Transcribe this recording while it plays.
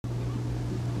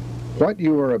What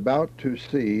you are about to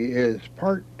see is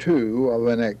part 2 of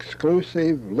an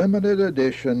exclusive limited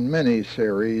edition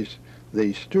miniseries,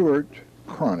 The Stewart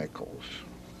Chronicles.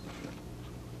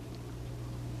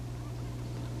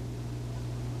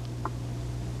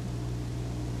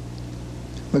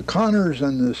 The Connors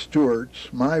and the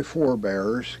Stewarts, my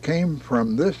forebears, came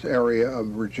from this area of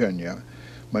Virginia,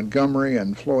 Montgomery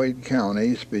and Floyd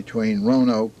counties between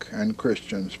Roanoke and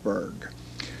Christiansburg.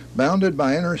 Bounded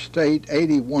by Interstate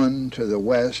 81 to the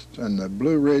west and the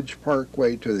Blue Ridge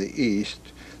Parkway to the east,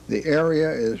 the area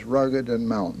is rugged and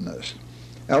mountainous.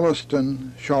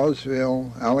 Elliston,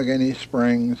 Shawsville, Allegheny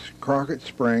Springs, Crockett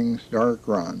Springs, Dark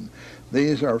Run.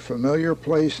 These are familiar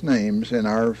place names in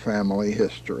our family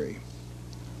history.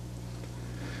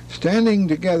 Standing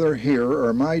together here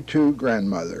are my two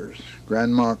grandmothers,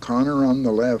 Grandma Conner on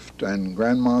the left and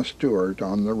Grandma Stewart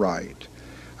on the right.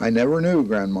 I never knew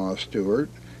Grandma Stewart.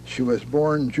 She was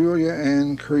born Julia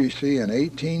Ann Creasy in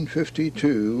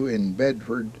 1852 in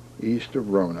Bedford, east of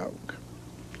Roanoke.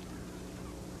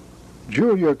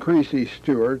 Julia Creasy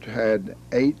Stewart had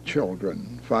 8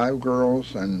 children, 5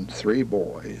 girls and 3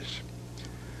 boys.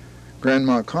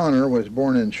 Grandma Conner was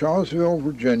born in Shawsville,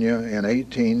 Virginia in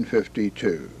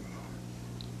 1852.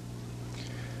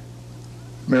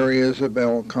 Mary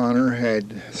Isabel Conner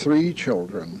had 3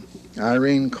 children.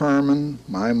 Irene Carmen,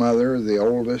 my mother, the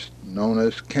oldest, known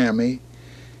as Cammie,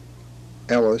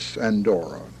 Ellis, and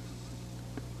Dora.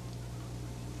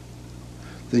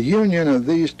 The union of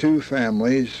these two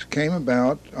families came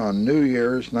about on New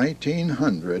Year's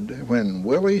 1900 when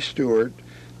Willie Stewart,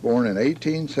 born in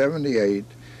 1878,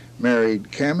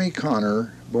 married Cammie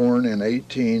Conner, born in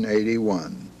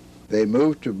 1881. They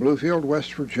moved to Bluefield,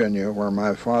 West Virginia, where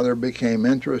my father became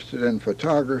interested in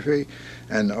photography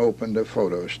and opened a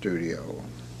photo studio.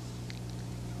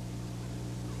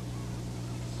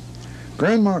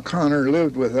 Grandma Conner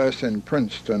lived with us in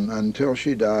Princeton until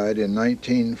she died in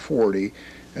 1940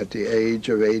 at the age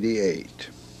of 88.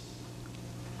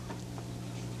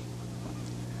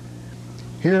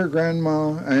 Here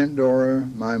Grandma, Aunt Dora,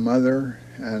 my mother,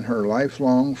 and her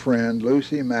lifelong friend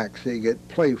Lucy Maxey get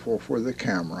playful for the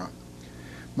camera.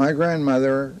 My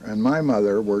grandmother and my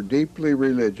mother were deeply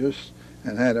religious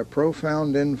and had a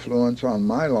profound influence on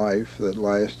my life that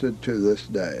lasted to this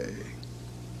day.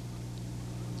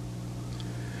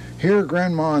 Here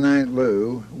Grandma and Aunt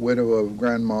Lou, widow of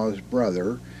Grandma's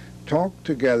brother, talked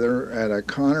together at a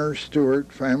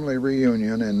Conner-Stewart family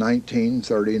reunion in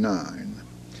 1939.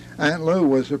 Aunt Lou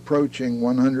was approaching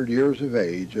 100 years of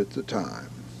age at the time.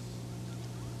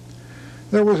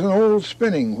 There was an old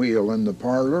spinning wheel in the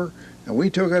parlor, and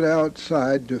we took it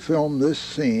outside to film this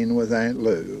scene with Aunt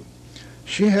Lou.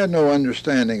 She had no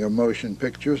understanding of motion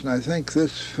pictures, and I think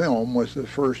this film was the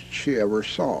first she ever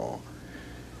saw.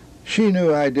 She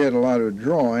knew I did a lot of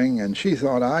drawing, and she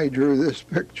thought I drew this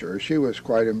picture. She was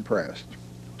quite impressed.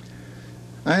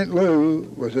 Aunt Lou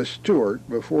was a Stewart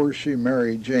before she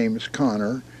married James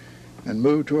Conner and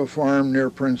moved to a farm near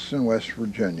Princeton, West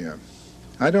Virginia.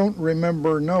 I don't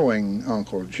remember knowing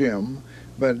Uncle Jim,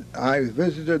 but I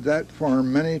visited that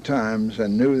farm many times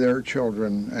and knew their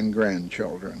children and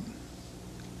grandchildren.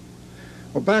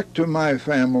 Well, back to my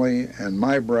family and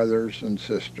my brothers and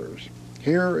sisters.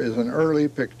 Here is an early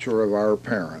picture of our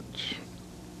parents.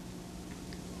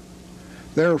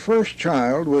 Their first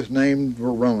child was named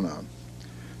Verona.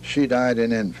 She died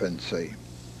in infancy.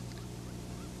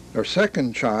 Their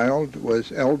second child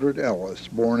was Eldred Ellis,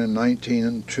 born in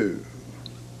 1902.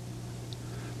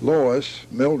 Lois,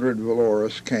 Mildred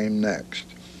Valoris, came next.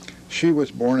 She was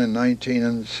born in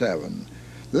 1907.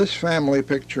 This family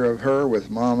picture of her with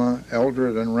Mama,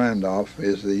 Eldred, and Randolph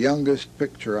is the youngest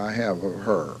picture I have of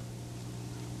her.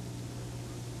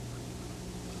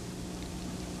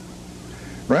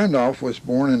 Randolph was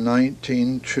born in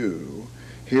 1902.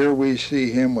 Here we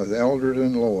see him with Eldred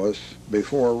and Lois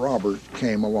before Robert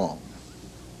came along.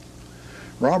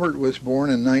 Robert was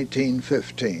born in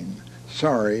 1915.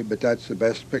 Sorry, but that's the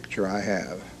best picture I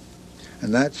have.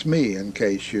 And that's me, in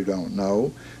case you don't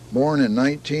know, born in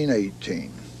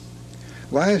 1918.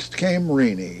 Last came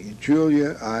Renee,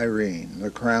 Julia Irene, the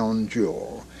crown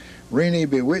jewel. Renee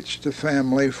bewitched the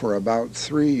family for about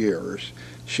 3 years.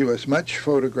 She was much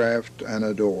photographed and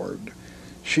adored.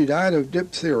 She died of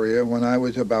diphtheria when I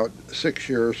was about 6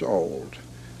 years old.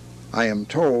 I am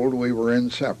told we were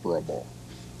inseparable.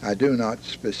 I do not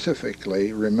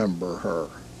specifically remember her.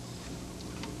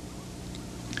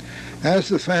 As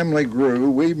the family grew,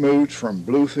 we moved from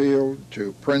Bluefield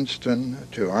to Princeton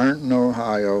to Ironton,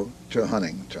 Ohio to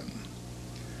Huntington.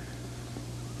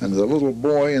 And the little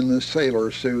boy in the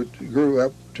sailor suit grew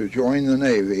up to join the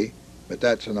Navy, but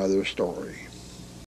that's another story.